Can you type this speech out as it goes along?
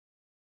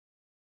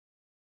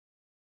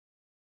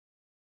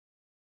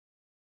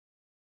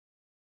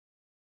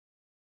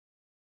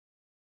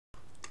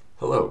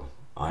Hello,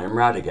 I am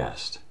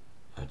Radagast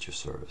at your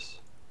service.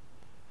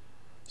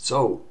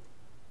 So,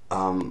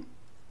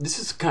 this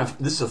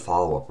is a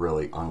follow up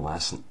really on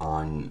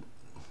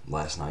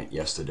last night,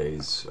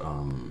 yesterday's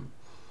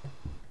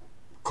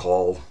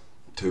call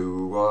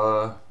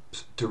to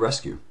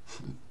rescue,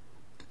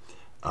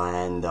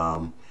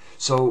 and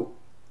so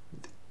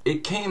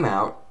it came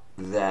out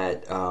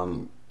that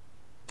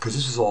because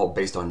this is all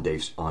based on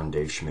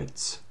Dave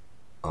Schmidt's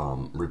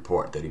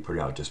report that he put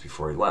out just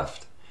before he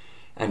left.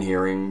 And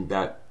hearing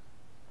that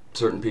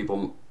certain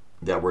people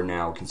that were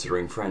now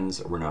considering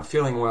friends were not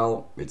feeling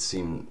well, it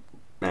seemed,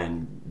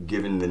 and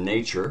given the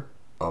nature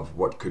of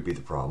what could be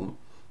the problem,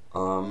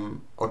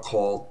 a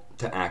call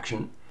to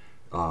action,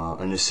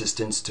 an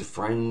assistance to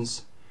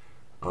friends,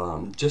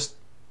 just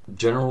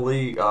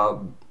generally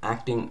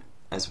acting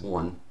as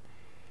one,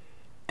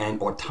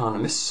 and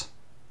autonomous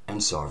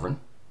and sovereign,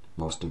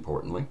 most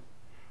importantly.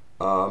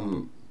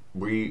 Some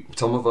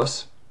of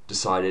us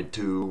decided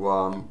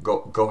to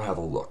go have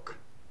a look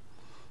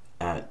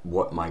at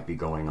what might be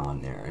going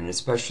on there, and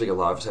especially a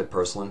lot of us had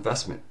personal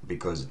investment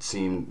because it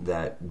seemed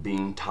that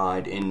being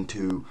tied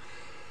into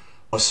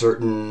a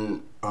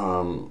certain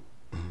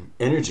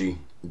energy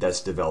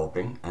that's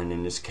developing, and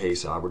in this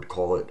case I would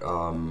call it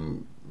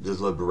the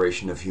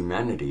liberation of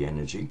humanity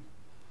energy,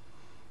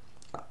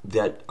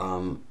 that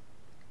where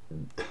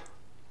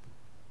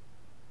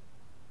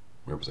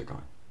was I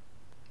going?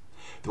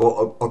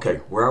 Well, okay,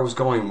 where I was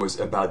going was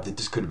about that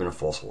this could have been a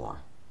false alarm,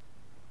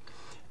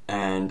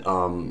 and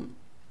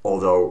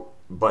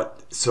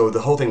so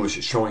the whole thing was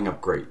showing up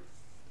great.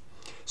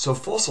 So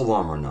false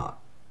alarm or not,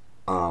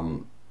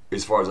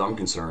 as far as I'm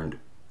concerned,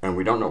 and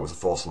we don't know it was a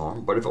false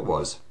alarm, but if it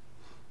was,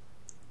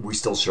 we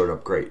still showed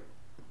up great.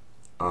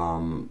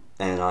 And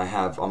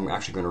I'm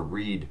actually going to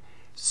read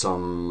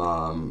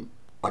some.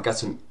 I got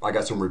some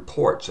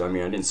reports. I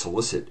mean, I didn't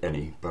solicit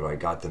any, but I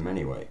got them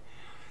anyway.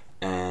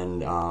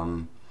 And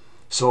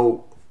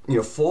so,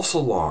 false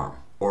alarm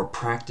or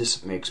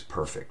practice makes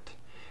perfect.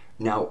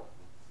 Now,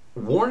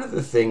 one of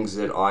the things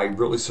that I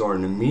really saw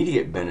an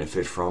immediate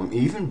benefit from,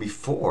 even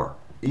before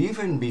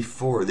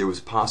there was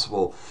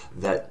possible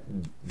that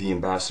the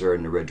ambassador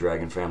and the Red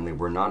Dragon family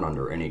were not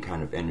under any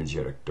kind of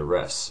energetic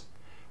duress,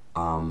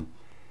 that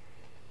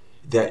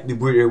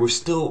there was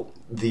still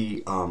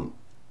the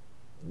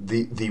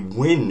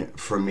win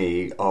for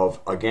me of,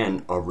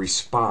 again, a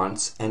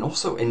response and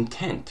also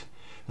intent.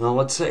 Now,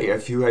 let's say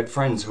if you had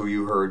friends who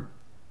you heard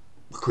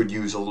could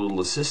use a little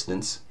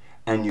assistance,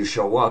 and you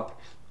show up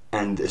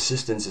and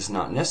assistance is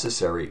not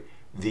necessary,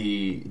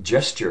 the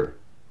gesture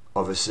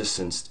of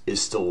assistance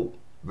is still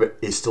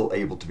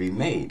able to be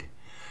made.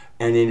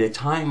 And in a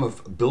time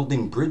of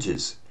building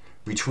bridges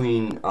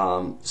between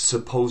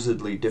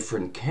supposedly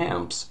different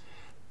camps,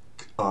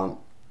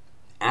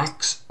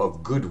 acts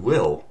of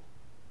goodwill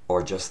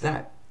are just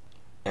that,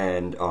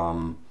 and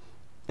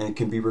it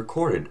can be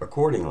recorded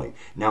accordingly.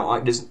 Now,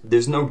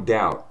 there's no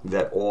doubt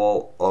that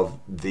all of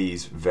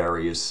these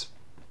various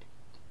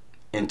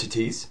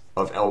entities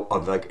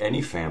of like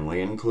any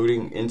family,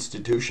 including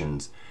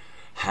institutions,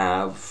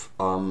 have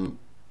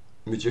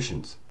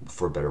magicians,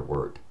 for a better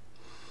word,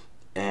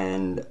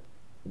 and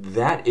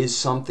that is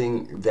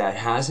something that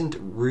hasn't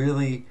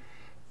really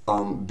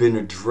been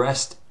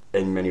addressed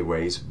in many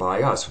ways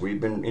by us. We've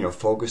been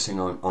focusing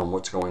on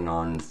what's going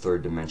on in the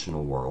third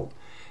dimensional world.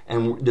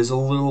 And there's a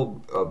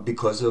little,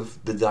 because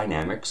of the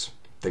dynamics,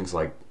 things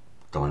like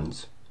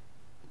guns,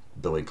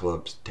 billy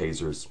clubs,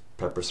 tasers,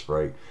 pepper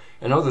spray,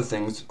 and other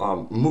things,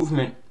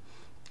 movement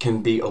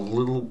can be a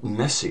little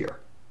messier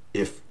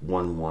if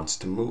one wants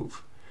to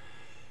move.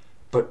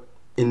 But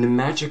in the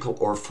magical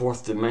or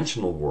fourth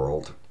dimensional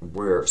world,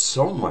 where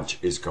so much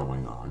is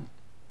going on,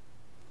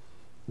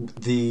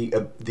 the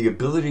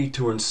ability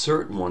to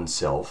insert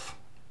oneself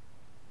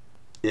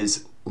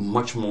is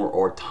much more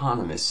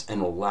autonomous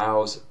and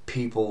allows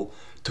people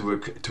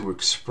to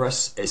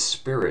express a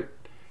spirit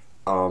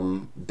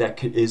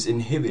that is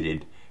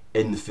inhibited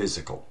in the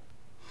physical.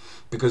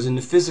 Because in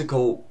the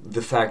physical,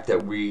 the fact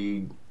that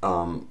we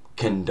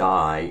can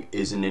die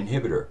is an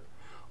inhibitor.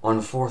 On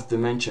the fourth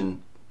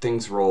dimension,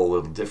 things roll a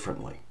little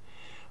differently.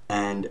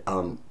 And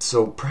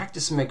so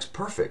practice makes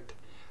perfect.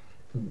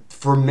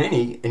 For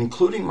many,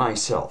 including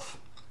myself,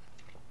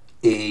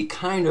 a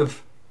kind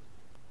of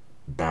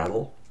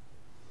battle,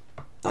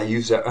 I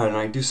use that, and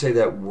I do say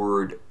that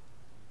word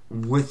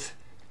with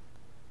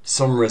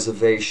some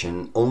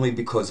reservation, only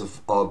because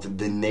of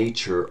the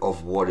nature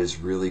of what is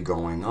really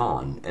going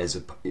on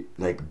as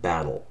like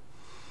battle.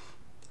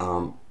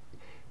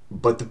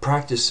 But the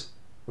practice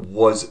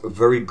was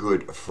very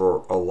good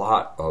for a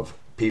lot of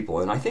people,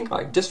 and I think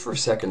just for a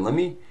second, let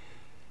me.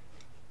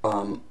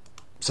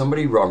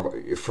 Somebody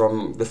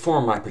from the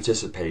forum I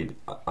participate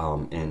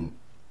in,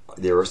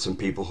 there are some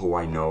people who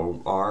I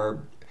know are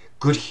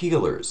good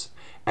healers.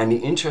 And the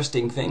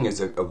interesting thing is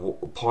that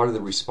part of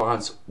the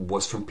response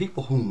was from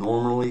people who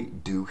normally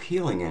do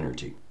healing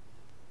energy.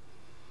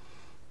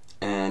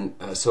 And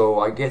so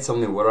I get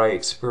something of what I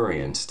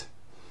experienced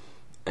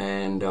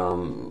and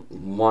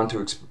want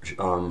to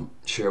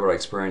share what I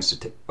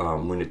experienced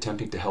when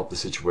attempting to help the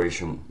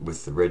situation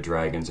with the Red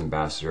Dragons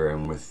ambassador,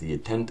 and with the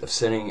intent of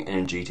sending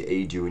energy to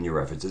aid you in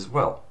your efforts as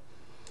well.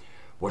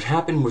 What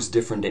happened was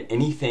different than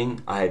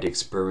anything I had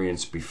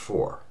experienced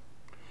before.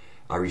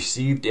 I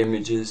received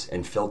images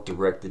and felt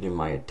directed in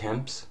my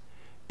attempts.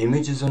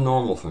 Images are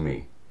normal for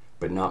me,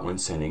 but not when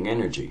sending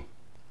energy.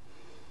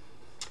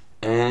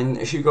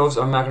 And she goes,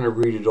 I'm not going to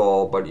read it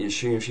all, but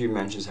she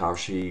mentions how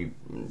she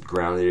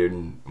grounded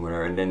and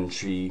whatever, and then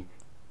she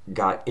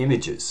got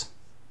images,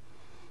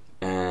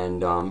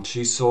 and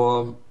she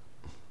saw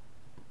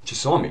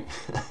me,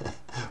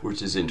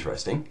 which is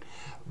interesting.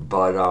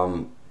 But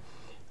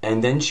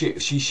and then she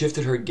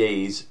shifted her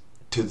gaze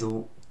to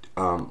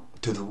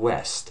the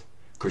west,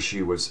 because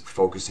she was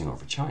focusing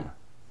over China,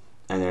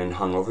 and then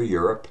hung over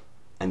Europe,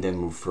 and then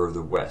moved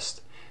further west.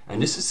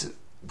 And this is,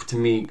 to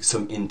me,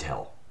 some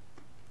intel.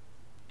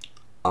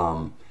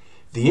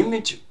 The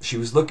image, she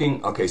was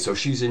looking, okay, so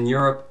she's in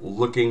Europe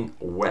looking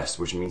west,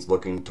 which means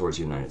looking towards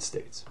the United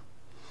States.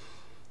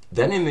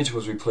 That image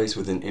was replaced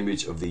with an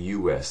image of the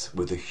US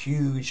with a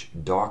huge,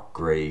 dark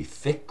gray,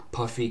 thick,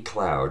 puffy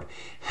cloud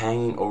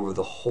hanging over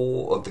the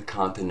whole of the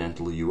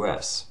continental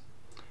US.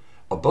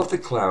 Above the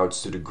cloud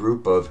stood a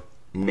group of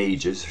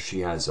mages,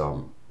 she has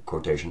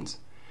quotations,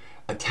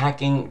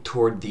 attacking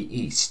toward the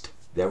east.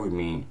 That would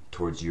mean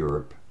towards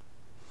Europe.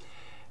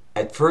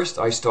 At first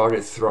I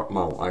started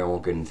well, I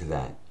won't get into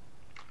that.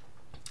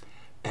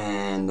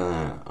 And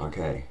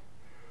okay,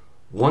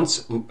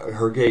 once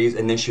her gaze,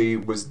 and then she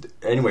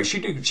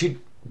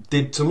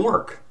did some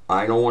work.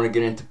 I don't want to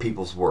get into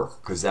people's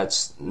work, because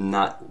that's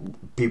not,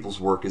 people's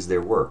work is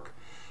their work.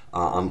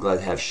 I'm glad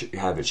to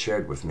have it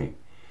shared with me.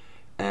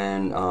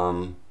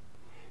 And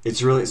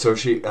it's really, so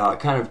she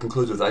kind of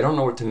concludes with, I don't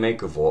know what to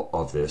make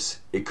of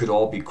this. It could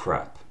all be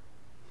crap.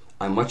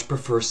 I much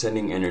prefer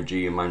sending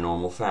energy in my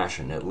normal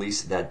fashion. At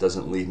least that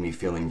doesn't leave me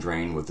feeling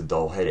drained with a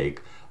dull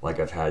headache like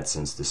I've had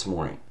since this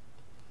morning.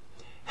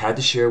 Had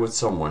to share with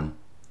someone.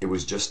 It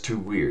was just too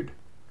weird.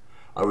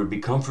 I would be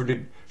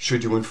comforted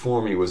should you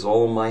inform me it was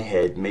all in my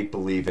head,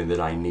 make-believe, and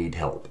that I need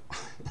help.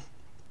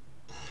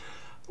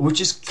 Which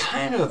is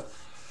kind of,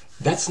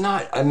 that's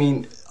not, I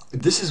mean,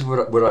 this is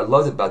what I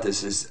loved about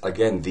this is,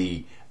 again,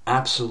 the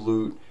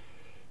absolute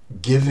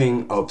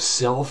giving of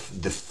self,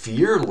 the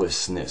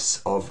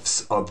fearlessness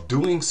of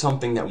doing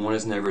something that one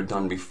has never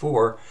done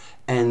before,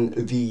 and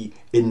the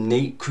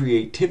innate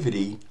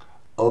creativity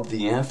of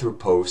the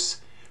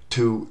anthropos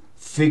to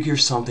figure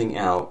something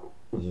out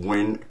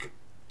when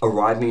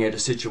arriving at a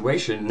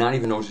situation, not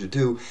even know what to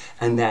do,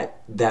 and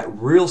that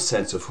real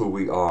sense of who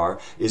we are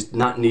is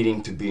not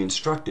needing to be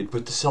instructed,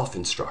 but to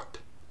self-instruct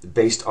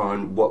based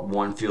on what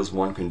one feels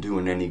one can do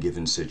in any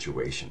given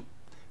situation.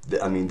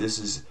 I mean, this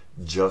is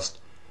just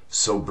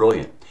so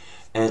brilliant.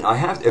 And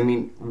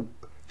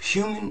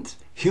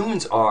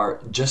humans are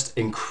just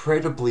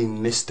incredibly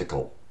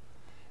mystical,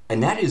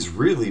 and that is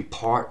really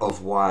part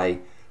of why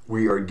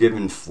we are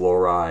given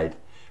fluoride,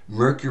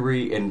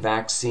 mercury, and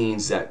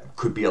vaccines that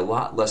could be a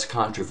lot less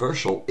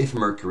controversial if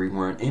mercury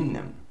weren't in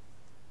them.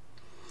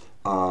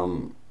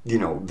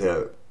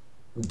 The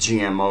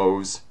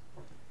GMOs,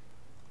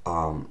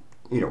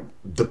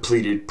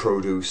 depleted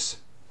produce,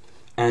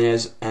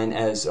 and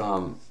as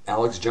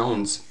Alex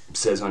Jones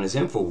says on his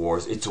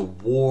InfoWars, it's a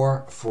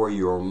war for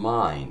your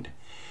mind.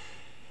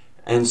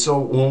 And so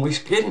when we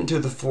get into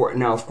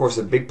now, of course,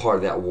 a big part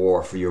of that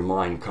war for your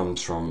mind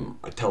comes from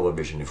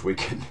television. If we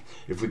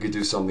could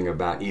do something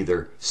about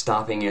either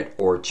stopping it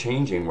or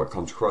changing what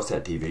comes across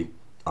that TV,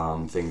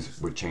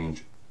 things would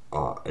change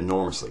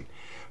enormously.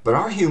 But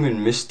our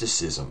human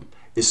mysticism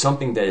is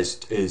something that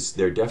is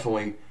there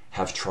definitely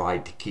have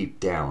tried to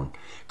keep down,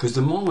 because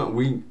the moment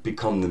we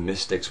become the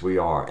mystics we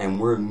are, and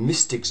we're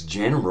mystics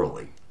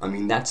generally. I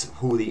mean, that's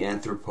who the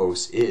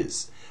anthropos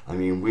is. I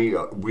mean, we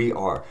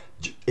are.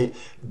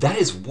 That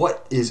is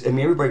what is. I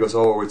mean, everybody goes,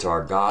 "Oh, it's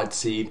our God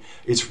seed."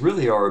 It's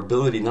really our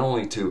ability not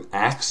only to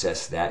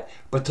access that,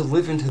 but to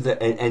live into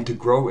that and to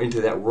grow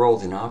into that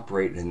world and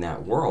operate in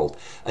that world.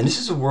 And this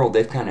is a world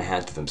they've kind of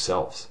had to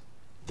themselves.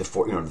 The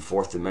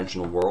fourth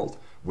dimensional world.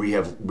 We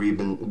have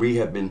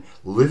been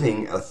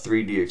living a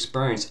 3D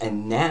experience,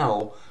 and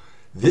now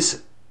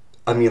this.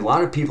 I mean, a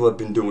lot of people have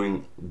been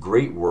doing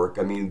great work.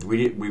 I mean,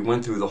 we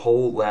went through the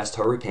whole last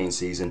hurricane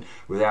season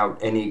without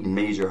any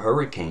major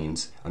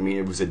hurricanes. I mean,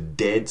 it was a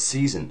dead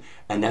season.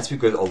 And that's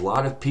because a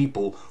lot of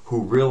people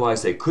who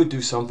realized they could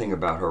do something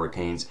about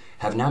hurricanes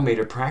have now made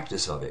a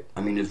practice of it.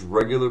 I mean, it's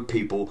regular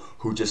people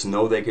who just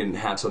know they can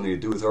have something to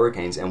do with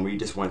hurricanes, and we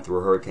just went through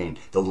a hurricane,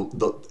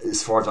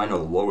 as far as I know,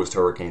 the lowest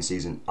hurricane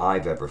season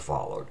I've ever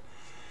followed.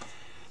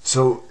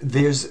 So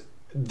there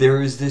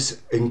is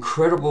this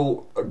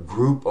incredible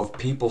group of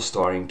people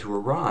starting to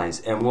arise.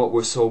 And what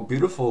was so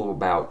beautiful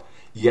about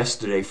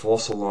yesterday,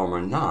 false alarm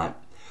or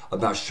not,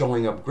 about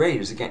showing up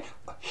great is, again,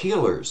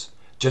 healers.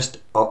 Just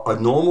a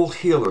normal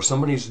healer,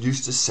 somebody who's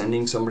used to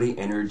sending somebody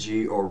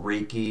energy or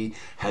Reiki,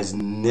 has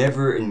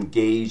never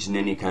engaged in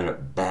any kind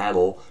of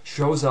battle,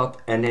 shows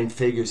up and then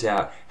figures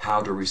out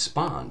how to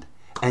respond.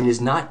 and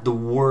is not the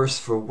worse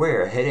for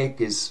wear.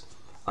 Headache is,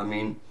 I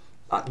mean,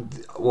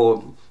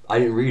 well, I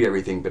didn't read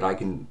everything, but I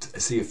can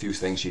see a few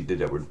things she did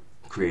that would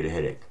create a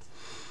headache.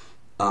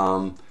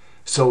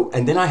 So,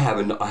 and then I had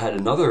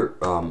another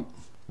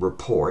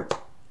report,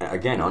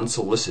 again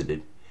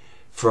unsolicited,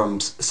 from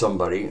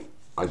somebody,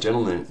 a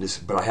gentleman.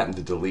 But I happened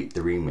to delete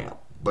their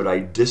email. But I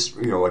just,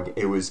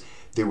 there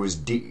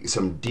was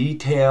some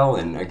detail,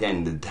 and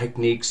again the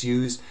techniques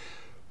used.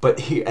 But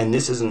and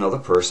this is another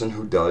person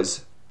who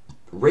does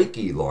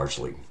Reiki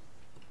largely,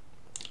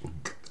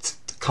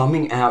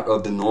 coming out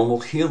of the normal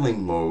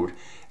healing mode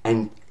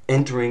and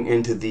entering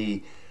into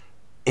the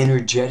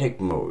energetic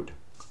mode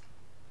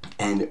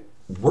and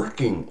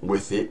working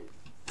with it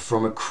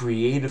from a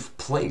creative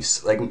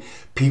place. Like,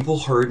 people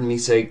heard me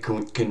say,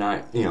 can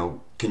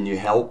you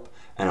help?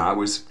 And I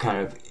was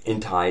kind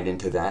of tied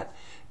into that,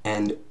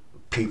 and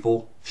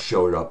people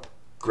showed up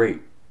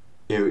great.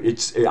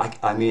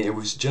 I mean, it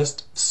was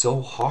just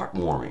so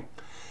heartwarming.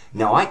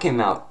 Now, I came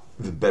out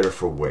the better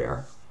for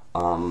wear.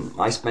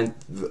 I spent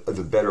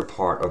the better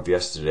part of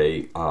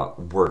yesterday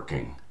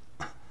working,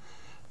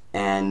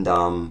 and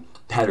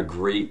had a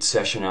great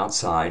session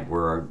outside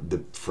where,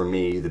 for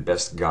me, the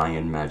best guy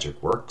in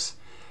magic works.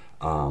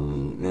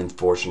 And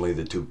fortunately,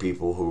 the two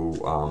people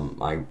who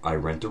I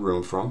rent a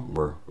room from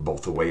were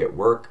both away at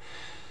work.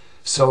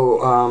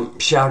 So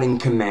shouting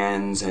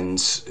commands and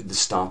the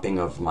stomping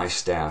of my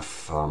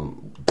staff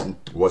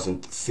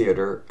wasn't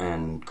theater,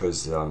 and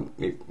because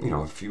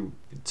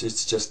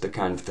it's just the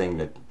kind of thing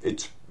that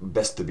it's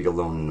best to be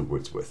alone in the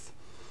woods with.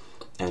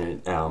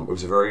 And it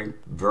was a very,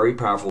 very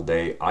powerful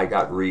day. I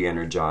got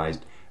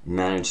re-energized,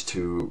 managed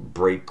to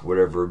break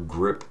whatever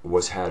grip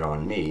was had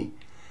on me.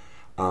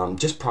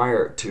 Just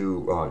prior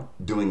to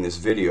doing this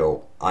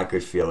video, I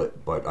could feel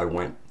it, but I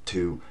went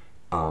to,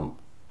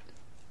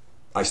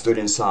 I stood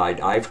inside.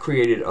 I've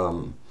created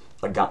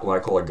what I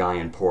call a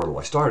Gaian portal.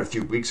 I started a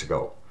few weeks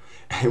ago.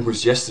 And it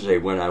was yesterday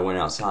when I went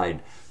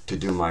outside to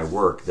do my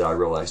work that I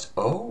realized,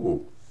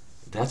 oh,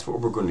 that's what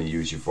we're going to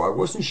use you for. I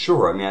wasn't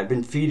sure. I mean, I've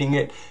been feeding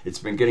it. It's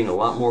been getting a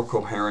lot more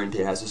coherent.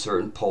 It has a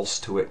certain pulse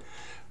to it.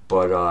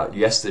 But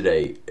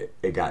yesterday,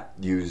 it got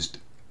used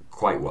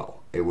quite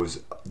well. It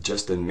was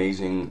just an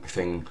amazing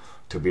thing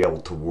to be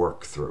able to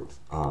work through,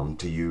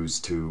 to use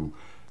to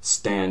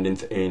stand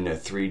in a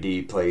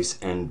 3D place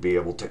and be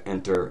able to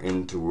enter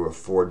into a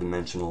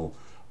 4-dimensional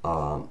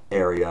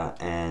area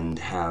and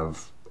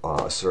have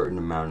a certain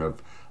amount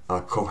of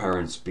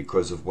coherence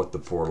because of what the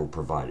portal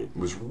provided. It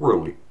was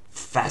really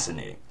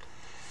fascinating.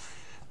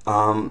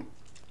 And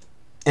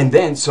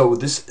then, so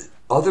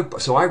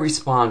I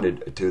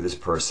responded to this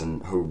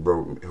person who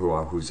wrote,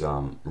 whose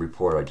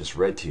report I just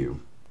read to you.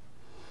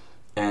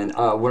 And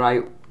what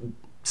I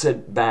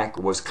said back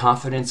was,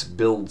 confidence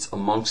builds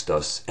amongst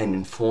us and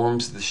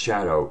informs the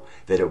shadow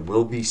that it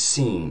will be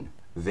seen,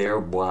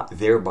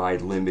 thereby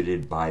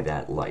limited by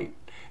that light.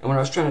 And what I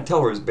was trying to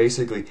tell her is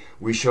basically,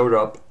 we showed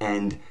up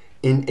and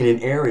in an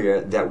area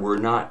that we're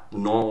not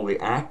normally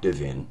active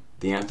in.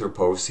 The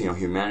anthropos,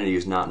 humanity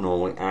is not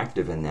normally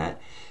active in that,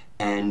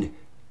 and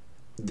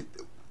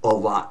a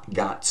lot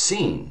got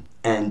seen.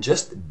 And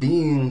just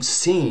being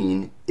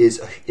seen is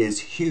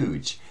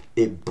huge.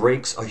 It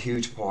breaks a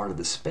huge part of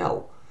the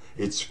spell.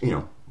 It's,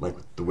 like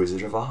the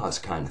Wizard of Oz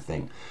kind of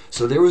thing.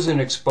 So there was an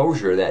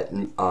exposure that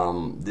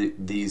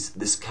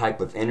this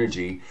type of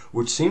energy,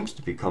 which seems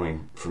to be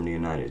coming from the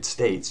United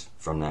States,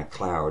 from that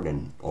cloud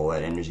and all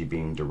that energy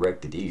being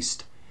directed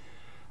east.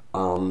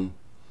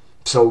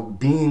 So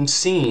being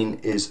seen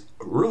is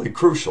really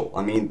crucial.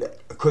 I mean,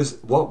 because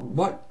what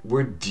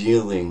we're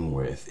dealing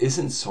with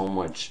isn't so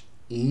much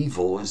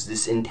evil as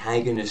this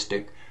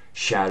antagonistic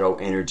shadow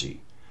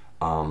energy.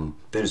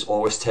 That is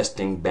always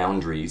testing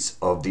boundaries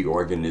of the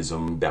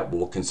organism that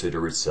will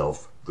consider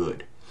itself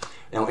good.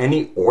 Now,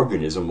 any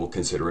organism will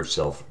consider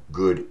itself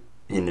good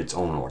in its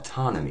own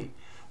autonomy.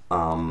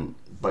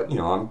 But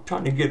I'm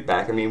trying to get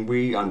back. I mean,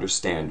 we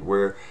understand.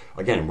 We're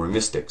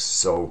mystics,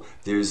 so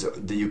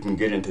you can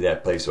get into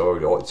that place.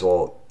 Oh,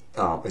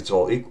 it's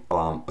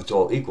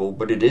all equal,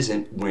 but it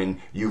isn't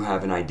when you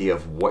have an idea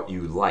of what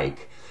you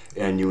like.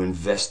 And you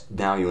invest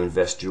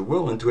your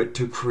will into it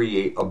to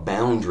create a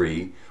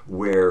boundary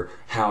where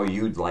how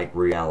you'd like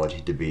reality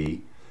to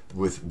be,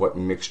 with what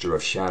mixture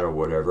of shadow,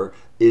 whatever,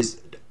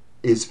 is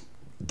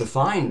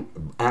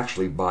defined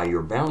actually by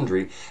your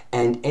boundary.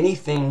 And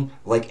anything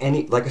like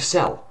a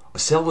cell. A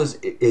cell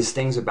is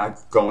things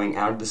about going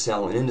out of the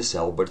cell and in the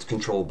cell, but it's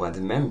controlled by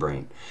the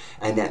membrane.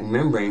 And that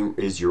membrane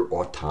is your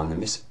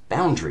autonomous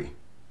boundary.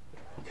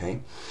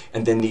 Okay?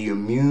 And then the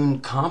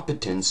immune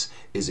competence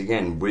is,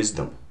 again,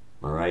 wisdom.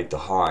 All right, the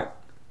heart,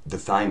 the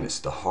thymus,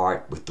 the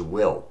heart with the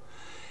will,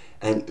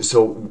 and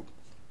so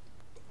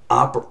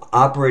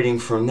operating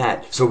from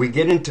that. So we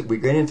get into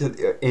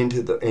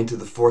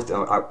the fourth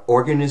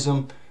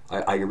organism.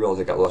 I realized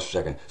I got lost for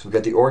a second. So we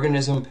got the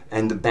organism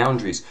and the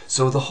boundaries.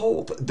 So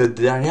the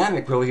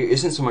dynamic really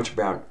isn't so much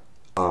about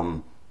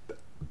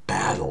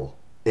battle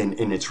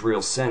in its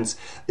real sense,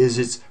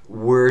 is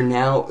we're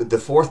now, the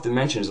fourth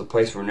dimension is a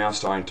place we're now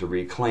starting to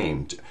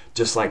reclaim,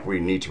 just like we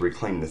need to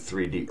reclaim the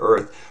 3D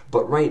earth.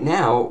 But right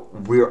now,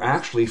 we're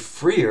actually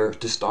freer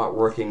to start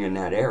working in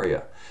that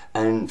area.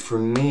 And for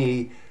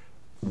me,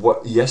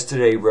 what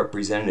yesterday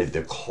represented,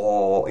 the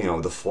call,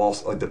 the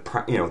false,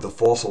 the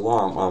false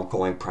alarm I'm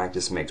calling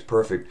practice makes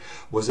perfect,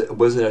 was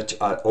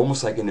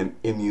almost like an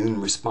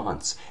immune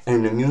response,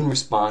 and an immune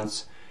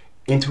response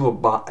into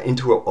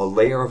a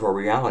layer of our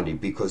reality,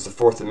 because the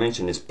fourth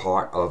dimension is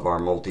part of our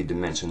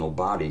multidimensional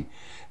body,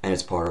 and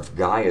it's part of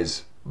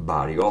Gaia's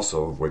body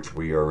also, of which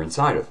we are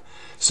inside of.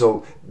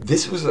 So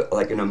this was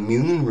like an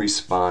immune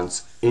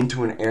response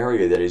into an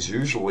area that is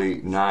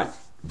usually not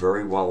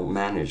very well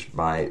managed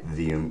by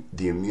the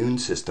immune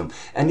system.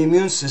 And the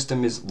immune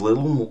system is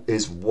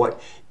what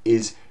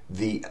is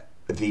the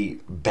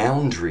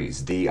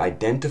boundaries, the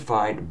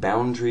identified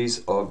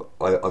boundaries of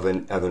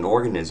an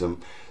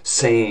organism,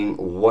 saying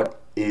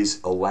what is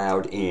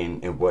allowed in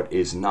and what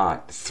is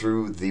not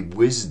through the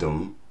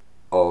wisdom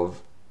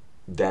of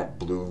the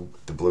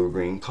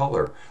blue-green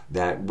color,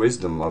 that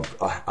wisdom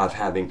of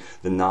having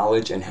the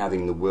knowledge and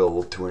having the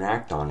will to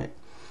enact on it.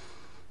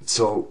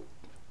 So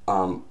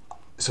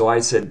I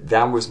said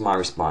that was my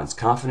response.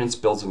 Confidence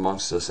builds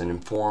amongst us and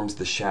informs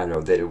the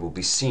shadow that it will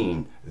be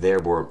seen,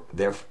 thereby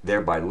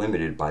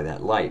limited by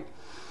that light.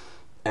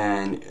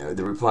 And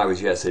the reply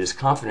was, yes, it is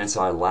confidence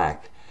I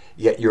lack,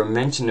 yet your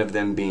mention of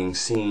them being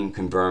seen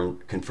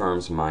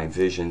confirms my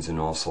visions,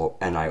 and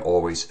I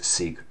always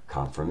seek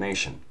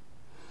confirmation.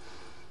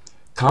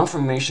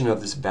 Confirmation of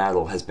this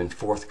battle has been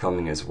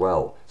forthcoming as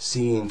well,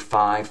 seeing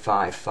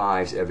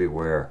 555s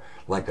everywhere,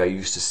 like I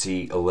used to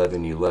see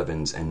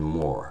 1111s and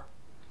more.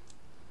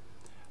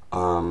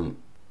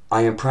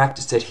 I am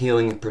practiced at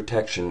healing and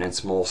protection in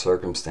small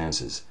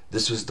circumstances.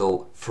 This was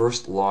the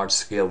first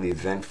large-scale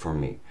event for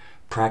me.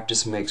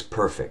 Practice makes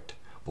perfect.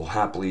 Will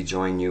happily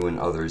join you and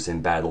others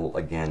in battle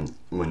again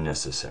when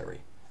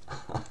necessary.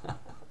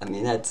 I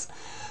mean,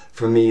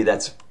 for me,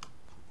 that's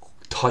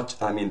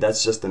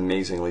just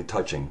amazingly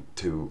touching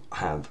to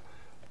have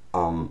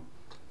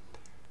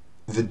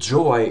the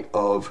joy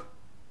of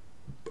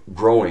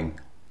growing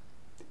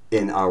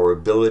in our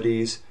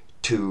abilities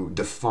to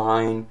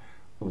define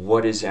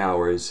what is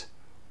ours,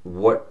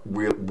 what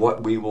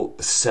we will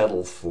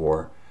settle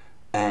for,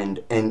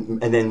 and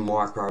then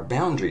mark our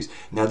boundaries.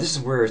 Now this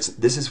is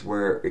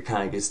where it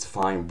kind of gets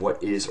defined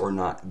what is or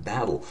not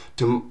battle.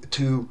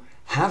 To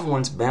have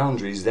one's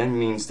boundaries then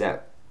means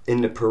that in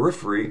the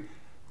periphery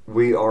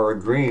we are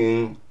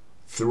agreeing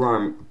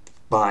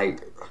by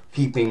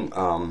being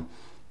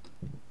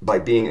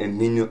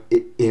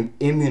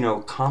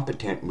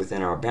immunocompetent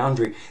within our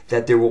boundary,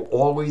 that there will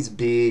always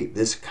be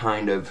this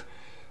kind of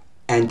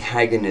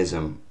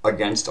antagonism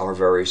against our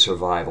very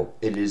survival.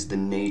 It is the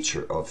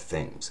nature of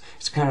things.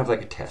 It's kind of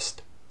like a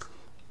test.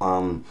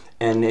 And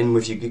then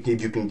if you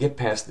can get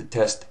past the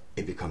test,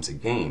 it becomes a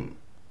game.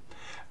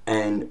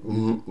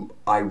 And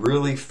I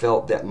really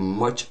felt that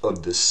much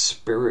of the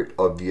spirit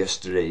of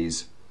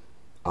yesterday's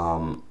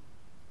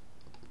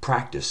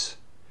practice,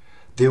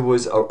 there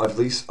was at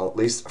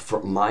least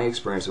from my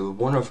experience, it was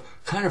one of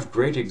kind of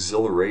great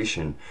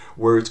exhilaration,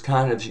 where it's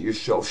kind of you're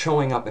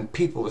showing up and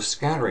people are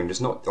scattering.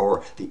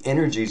 Or the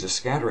energies are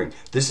scattering.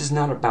 This is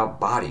not about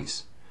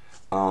bodies.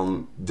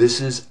 This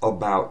is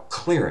about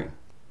clearing.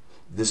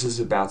 This is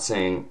about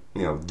saying,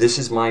 this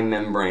is my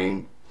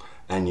membrane,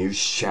 and you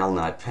shall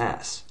not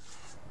pass.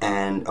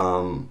 And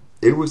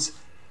it was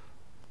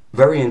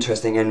very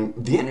interesting, and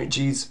the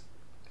energies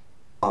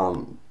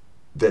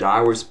that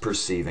I was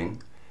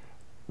perceiving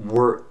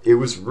it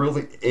was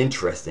really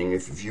interesting.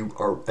 If you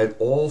are at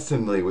all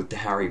familiar with the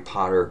Harry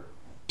Potter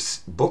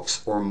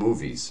books or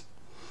movies,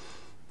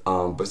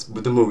 but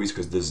with the movies,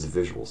 because there's the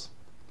visuals,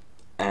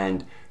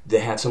 and they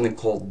have something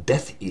called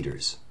Death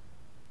Eaters,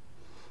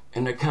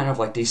 and they're kind of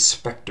like these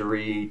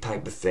spectre-y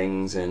type of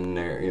things, and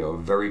they're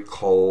very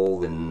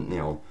cold and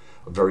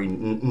very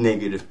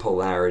negative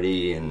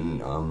polarity,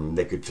 and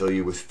they could fill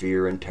you with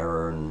fear and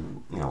terror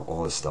and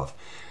all this stuff,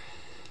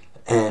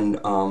 and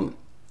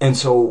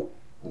so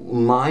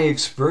my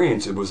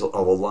experience, it was of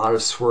a lot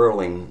of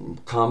swirling,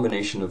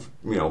 combination of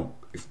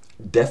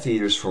Death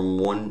Eaters from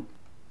one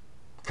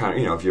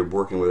kind of, if you're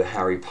working with a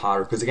Harry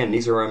Potter, because again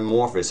these are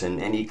amorphous,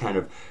 and any kind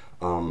of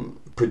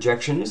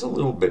projection is a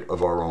little bit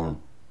of our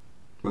own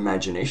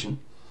imagination.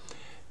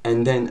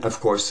 And then of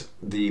course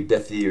the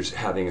Death Eaters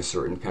having a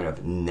certain kind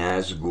of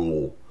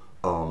Nazgul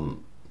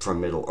from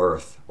Middle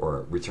Earth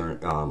or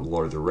Return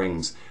Lord of the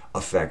Rings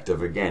effect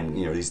of, again,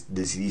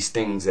 these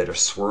things that are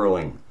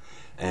swirling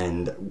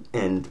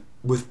and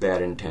with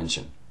bad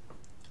intention,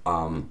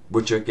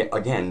 which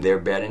again, their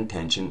bad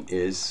intention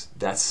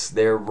that's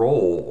their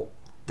role.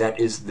 That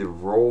is the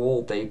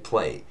role they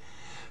play.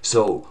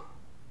 So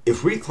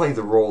if we play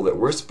the role that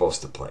we're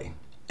supposed to play,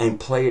 and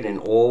play it in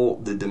all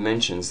the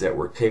dimensions that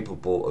we're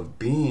capable of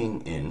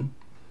being in,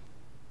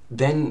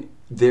 then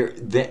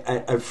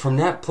from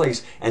that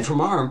place and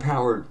from our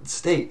empowered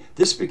state,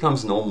 this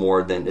becomes no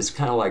more than, it's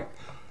kind of like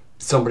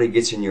somebody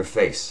gets in your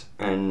face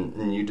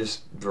and you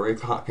just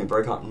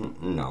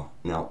no,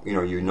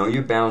 you know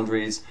your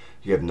boundaries.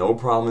 You have no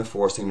problem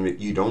enforcing them.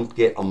 You don't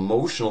get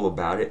emotional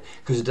about it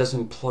because it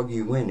doesn't plug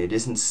you in. It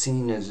isn't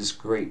seen as this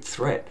great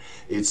threat.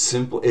 It's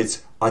simple.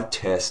 It's a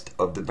test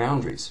of the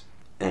boundaries,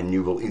 and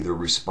you will either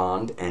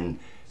respond and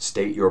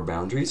state your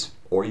boundaries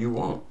or you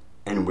won't,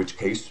 and in which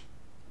case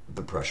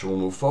the pressure will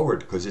move forward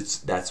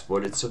because that's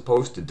what it's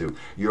supposed to do.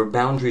 Your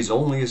boundary is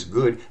only as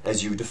good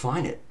as you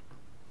define it.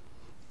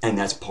 And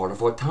that's part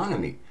of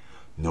autonomy,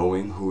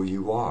 knowing who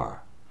you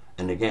are.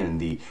 And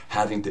again,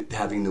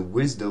 having the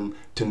wisdom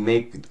to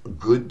make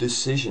good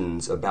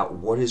decisions about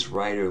what is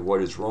right or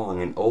what is wrong.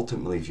 And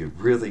ultimately, if you're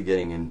really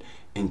getting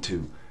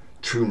into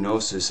true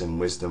gnosis and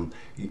wisdom,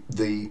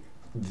 the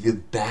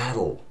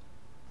battle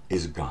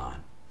is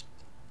gone.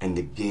 And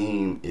the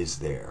game is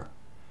there.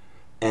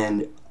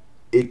 And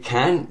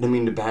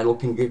the battle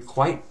can get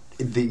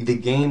the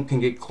game can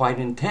get quite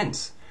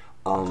intense.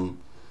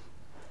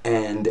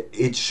 And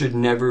it should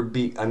never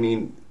be,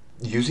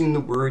 using the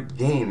word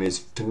game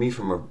is, to me,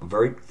 from a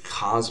very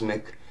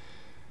cosmic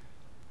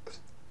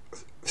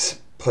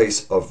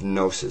place of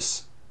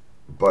gnosis.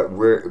 But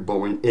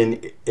when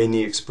in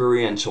the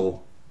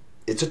experiential,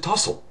 it's a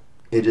tussle.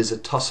 It is a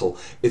tussle.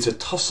 It's a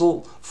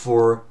tussle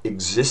for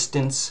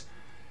existence,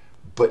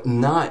 but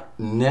not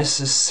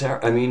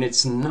necessarily,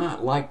 it's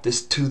not like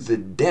this to the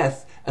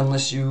death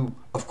unless you,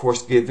 of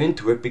course, give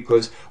into it,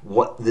 because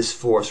what this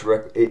force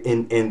what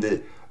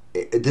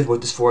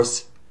this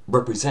force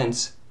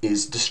represents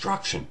is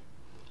destruction.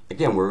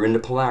 Again, we're in the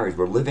polarities.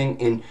 We're living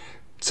in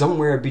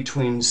somewhere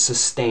between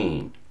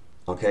sustain,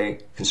 okay,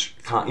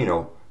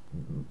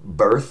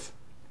 birth,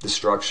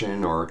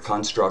 destruction, or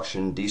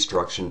construction,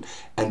 destruction,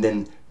 and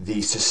then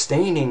the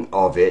sustaining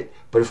of it.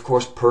 But of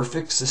course,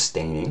 perfect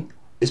sustaining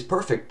is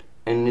perfect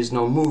and there's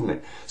no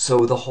movement.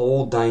 So the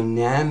whole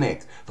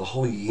dynamic, the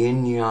whole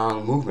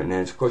yin-yang movement,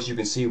 and of course you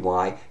can see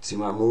my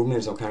movement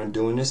is I'm kind of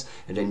doing this,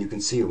 and then you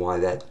can see why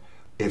that,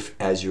 if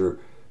as you're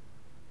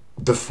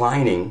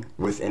defining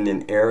within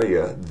an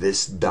area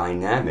this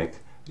dynamic,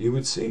 you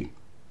would see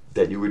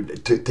that you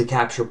would, to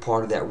capture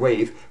part of that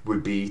wave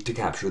would be to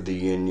capture the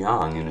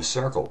yin-yang in a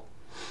circle.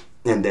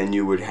 And then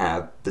you would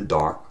have the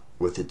dark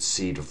with its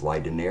seed of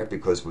light in there,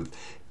 because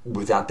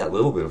without that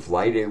little bit of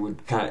light, it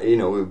would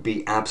it would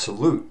be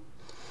absolute.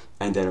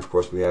 And then, of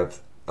course, we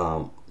have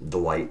the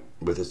light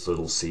with its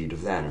little seed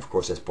of that. And, of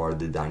course, that's part of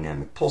the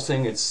dynamic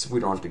pulsing. We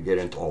don't have to get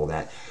into all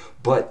that.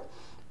 But,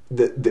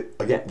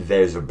 again,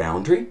 there's a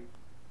boundary.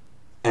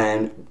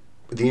 And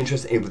the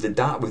interesting with the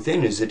dot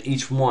within is that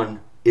each one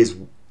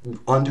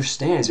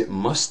understands it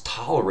must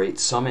tolerate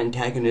some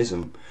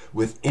antagonism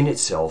within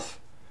itself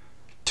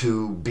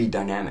to be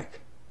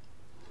dynamic.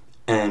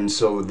 And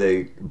so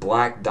the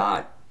black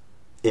dot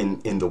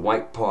in the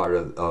white part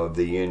of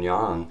the yin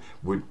yang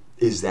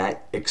is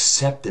that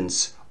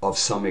acceptance of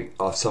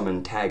some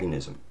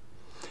antagonism.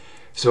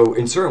 So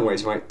in certain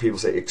ways, people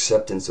say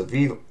acceptance of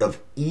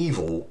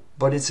evil,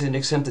 but it's an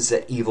acceptance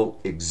that evil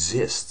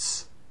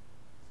exists.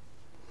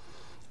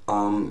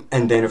 And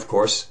then, of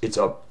course, it's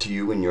up to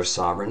you and your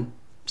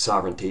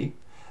sovereignty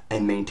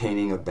and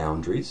maintaining of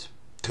boundaries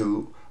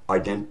to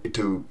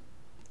identify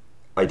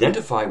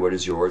what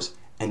is yours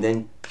and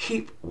then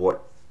keep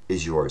what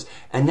is yours.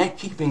 And that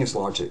keeping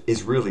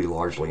is really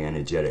largely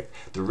energetic.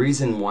 The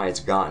reason why it's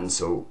gotten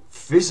so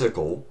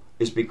physical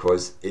is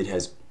because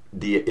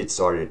it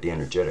started at the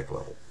energetic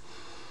level.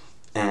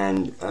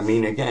 And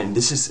again,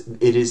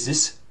 it is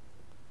this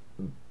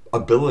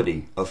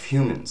ability of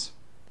humans,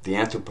 the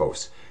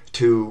anthropos,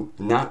 to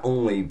not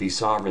only be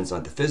sovereigns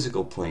on the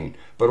physical plane,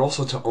 but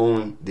also to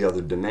own the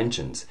other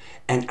dimensions.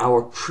 And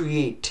our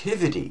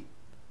creativity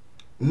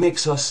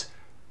makes us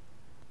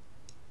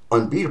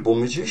unbeatable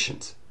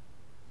magicians.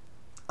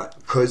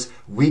 Because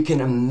we can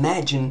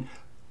imagine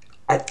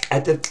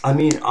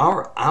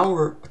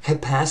our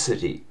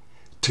capacity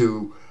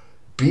to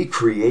be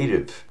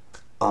creative,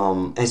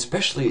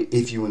 especially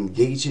if you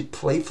engage it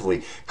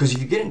playfully. Because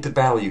if you get into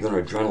battle, you're going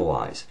to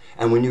adrenalize.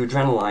 And when you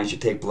adrenalize, you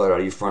take blood out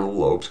of your frontal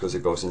lobes because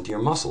it goes into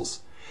your muscles.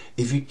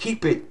 If you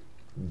keep it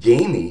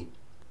gamey,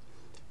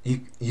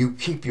 you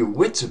keep your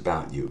wits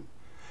about you.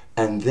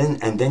 And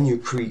then your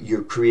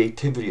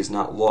creativity is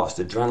not lost.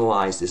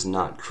 Adrenalized is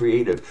not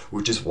creative,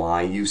 which is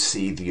why you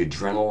see the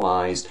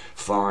adrenalized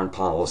foreign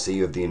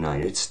policy of the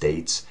United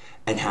States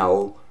and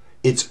how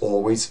it's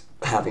always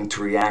having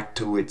to react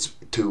to its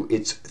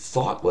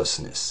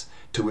thoughtlessness,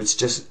 to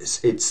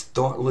its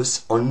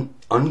thoughtless,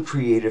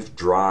 uncreative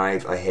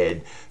drive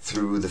ahead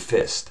through the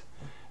fist.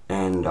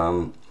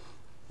 And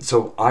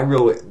so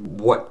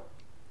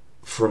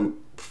from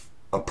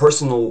a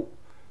personal.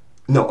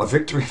 No, a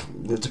victory,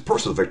 it's a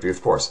personal victory,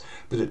 of course,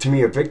 but to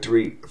me, a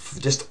victory for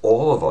just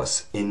all of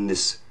us in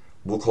this,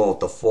 we'll call it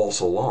the false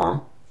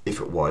alarm,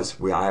 if it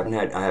was. I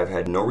have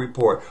had no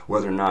report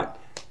whether or not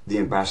the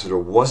ambassador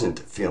wasn't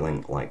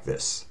feeling like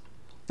this.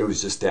 It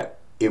was just that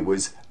it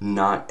was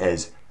not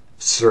as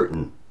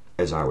certain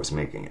as I was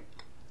making it.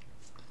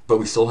 But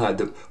we still had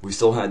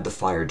the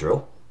fire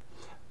drill,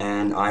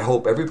 and I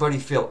hope everybody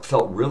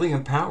felt really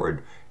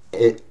empowered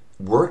it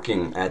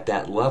working at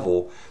that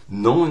level,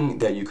 knowing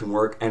that you can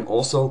work, and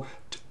also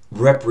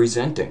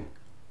representing,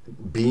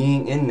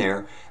 being in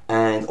there,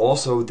 and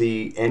also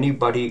the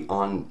anybody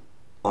on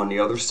the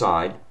other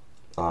side,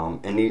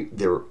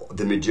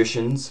 the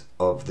magicians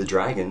of the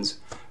dragons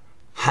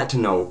had to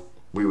know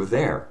we were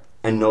there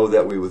and know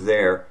that we were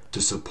there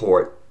to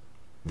support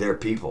their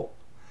people,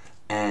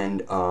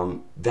 and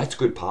that's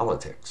good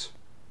politics.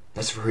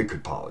 That's very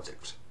good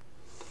politics.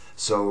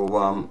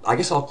 So I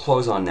guess I'll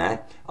close on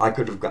that. I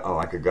could have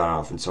gone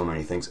off in so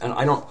many things, and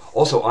I don't.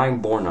 Also,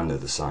 I'm born under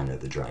the sign of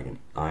the dragon.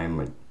 I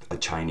am a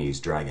Chinese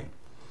dragon.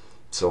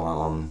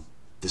 So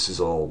this is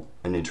all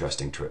an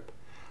interesting trip.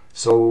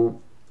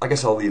 So I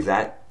guess I'll leave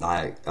that.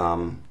 I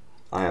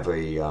have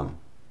an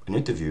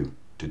interview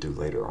to do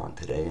later on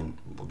today, and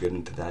we'll get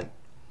into that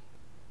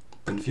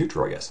in the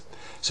future, I guess.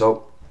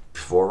 So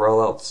before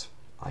all else,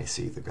 I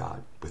see the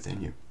God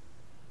within you.